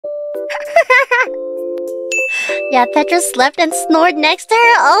Yeah, Petra slept and snored next to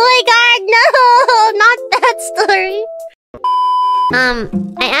her. Oh my god, no! Not that story.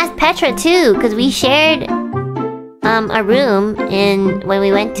 I asked Petra too, because we shared a room when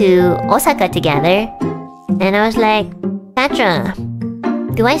we went to Osaka together. And I was like, Petra,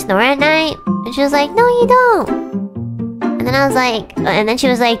 do I snore at night? And she was like, no, you don't. And then I was like, and then she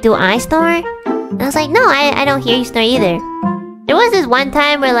was like, do I snore? And I was like, no, I don't hear you snore either. There was this one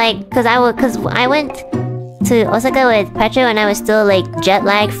time where like, cause I went to Osaka with Petra when I was still like jet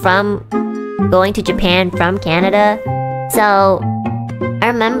lagged from going to Japan from Canada. So I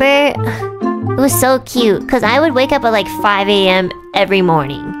remember it was so cute because I would wake up at like 5 AM every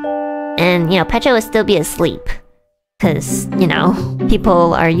morning. And you know, Petra would still be asleep. Cause, you know,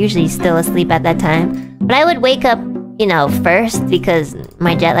 people are usually still asleep at that time. But I would wake up, you know, first because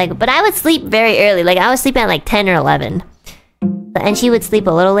my jet lag. But I would sleep very early. Like I was sleeping at like 10 or 11. And she would sleep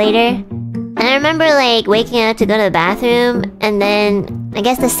a little later. And I remember like waking up to go to the bathroom, and then I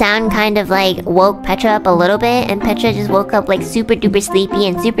guess the sound kind of like woke Petra up a little bit, and Petra just woke up like super duper sleepy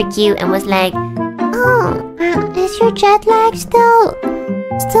and super cute and was like, oh, is your jet lag still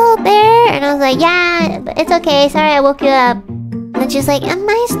there? And I was like, yeah, but it's okay, sorry I woke you up. And then she's like, am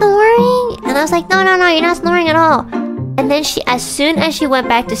I snoring? And I was like, no, you're not snoring at all. And then as soon as she went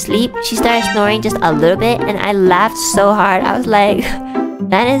back to sleep, she started snoring just a little bit, and I laughed so hard. I was like,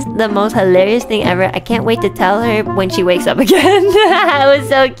 that is the most hilarious thing ever. I can't wait to tell her when she wakes up again. It was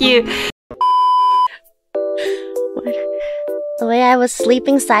so cute. The way I was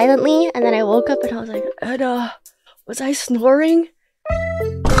sleeping silently, and then I woke up and I was like, Enna, was I snoring?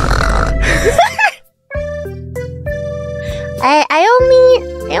 I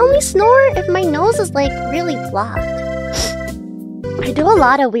only snore if my nose is like really blocked. I do a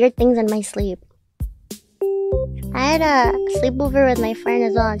lot of weird things in my sleep. I had a sleepover with my friend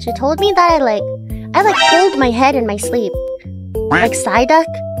as well, and she told me that I hold my head in my sleep. Like side duck.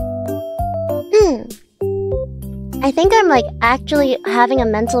 I think I'm like actually having a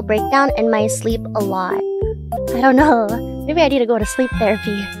mental breakdown in my sleep a lot. I don't know. Maybe I need to go to sleep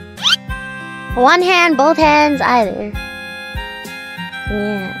therapy. One hand, both hands, either.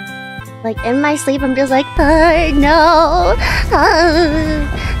 Yeah. Like in my sleep, I'm just like, no.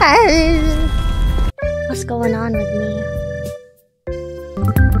 What's going on with me?